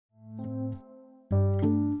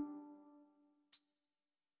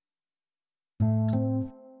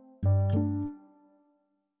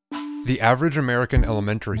The average American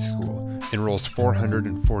elementary school enrolls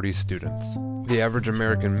 440 students. The average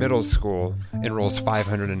American middle school enrolls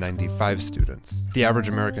 595 students. The average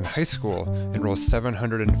American high school enrolls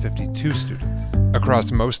 752 students.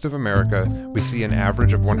 Across most of America, we see an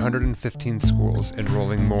average of 115 schools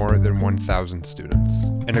enrolling more than 1,000 students.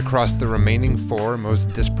 And across the remaining 4 most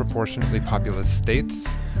disproportionately populous states,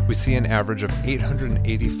 we see an average of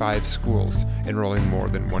 885 schools enrolling more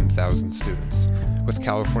than 1,000 students, with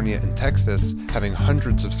California and Texas having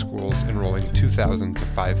hundreds of schools enrolling 2,000 to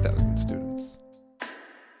 5,000 students.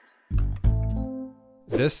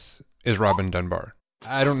 This is Robin Dunbar.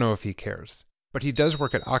 I don't know if he cares, but he does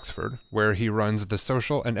work at Oxford, where he runs the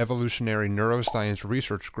Social and Evolutionary Neuroscience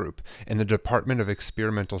Research Group in the Department of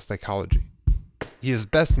Experimental Psychology. He is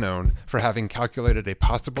best known for having calculated a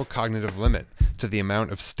possible cognitive limit to the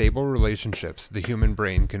amount of stable relationships the human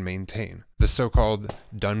brain can maintain, the so-called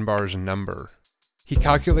Dunbar's number. He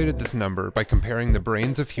calculated this number by comparing the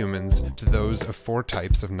brains of humans to those of 4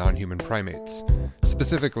 types of non-human primates.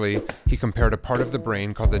 Specifically, he compared a part of the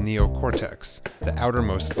brain called the neocortex, the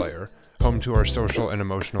outermost layer, home to our social and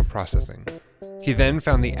emotional processing. He then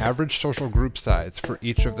found the average social group size for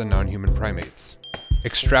each of the non-human primates.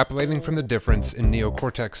 Extrapolating from the difference in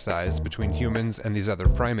neocortex size between humans and these other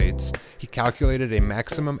primates, he calculated a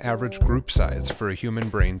maximum average group size for a human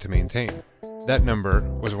brain to maintain. That number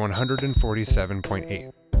was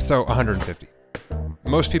 147.8, so 150.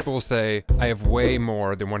 Most people will say, I have way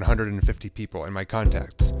more than 150 people in my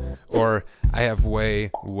contacts, or I have way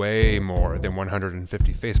more than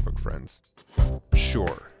 150 Facebook friends.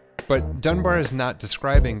 Sure, but Dunbar is not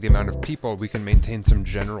describing the amount of people we can maintain some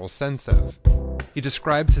general sense of. He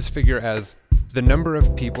describes his figure as the number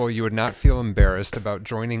of people you would not feel embarrassed about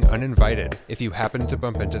joining uninvited if you happened to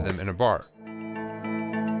bump into them in a bar.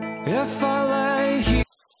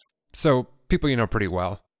 So, people you know pretty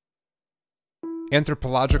well.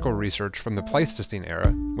 Anthropological research from the Pleistocene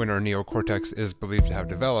era, when our neocortex is believed to have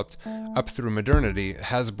developed, up through modernity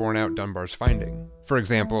has borne out Dunbar's finding. For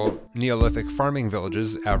example, Neolithic farming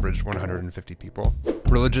villages averaged 150 people,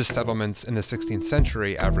 religious settlements in the 16th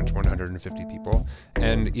century averaged 150 people,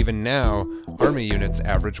 and even now, army units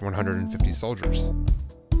average 150 soldiers.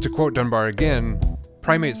 To quote Dunbar again,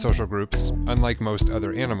 primate social groups, unlike most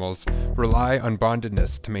other animals, rely on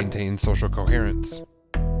bondedness to maintain social coherence.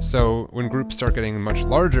 So, when groups start getting much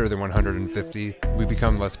larger than 150, we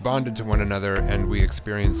become less bonded to one another and we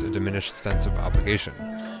experience a diminished sense of obligation.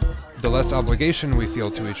 The less obligation we feel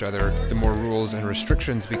to each other, the more rules and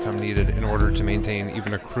restrictions become needed in order to maintain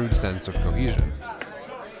even a crude sense of cohesion.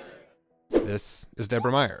 This is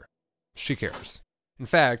Deborah Meyer. She cares. In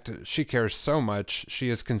fact, she cares so much, she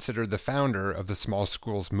is considered the founder of the small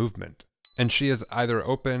schools movement. And she has either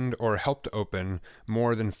opened or helped open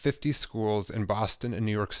more than 50 schools in Boston and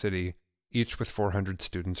New York City, each with 400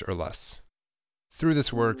 students or less. Through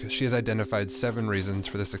this work, she has identified 7 reasons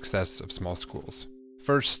for the success of small schools.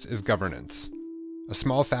 First is governance. A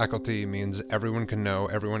small faculty means everyone can know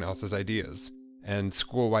everyone else's ideas, and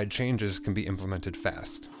school-wide changes can be implemented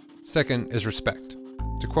fast. Second is respect.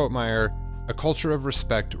 To quote Meyer, a culture of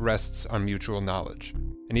respect rests on mutual knowledge,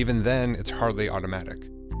 and even then it's hardly automatic.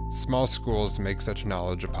 Small schools make such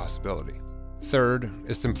knowledge a possibility. Third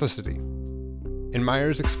is simplicity. In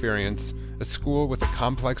Meyer's experience, a school with a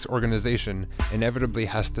complex organization inevitably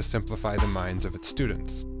has to simplify the minds of its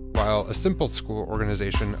students, while a simple school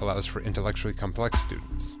organization allows for intellectually complex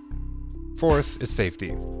students. Fourth is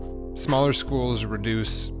safety. Smaller schools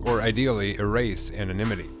reduce, or ideally erase,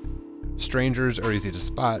 anonymity. Strangers are easy to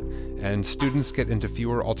spot, and students get into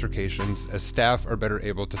fewer altercations as staff are better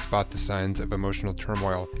able to spot the signs of emotional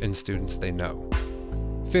turmoil in students they know.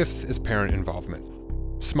 Fifth is parent involvement.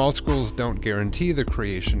 Small schools don't guarantee the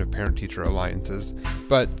creation of parent-teacher alliances,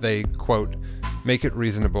 but they, quote, make it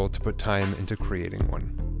reasonable to put time into creating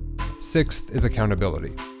one. Sixth is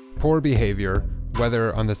accountability. Poor behavior,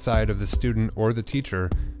 whether on the side of the student or the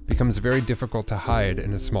teacher, becomes very difficult to hide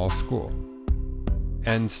in a small school.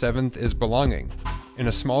 And seventh is belonging. In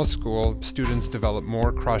a small school, students develop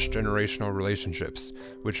more cross-generational relationships,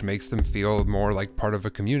 which makes them feel more like part of a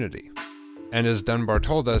community. And as Dunbar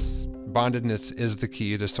told us, bondedness is the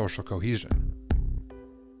key to social cohesion.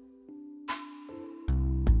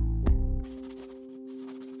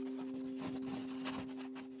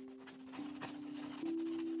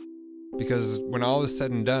 Because when all is said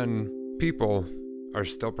and done, people are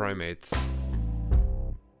still primates.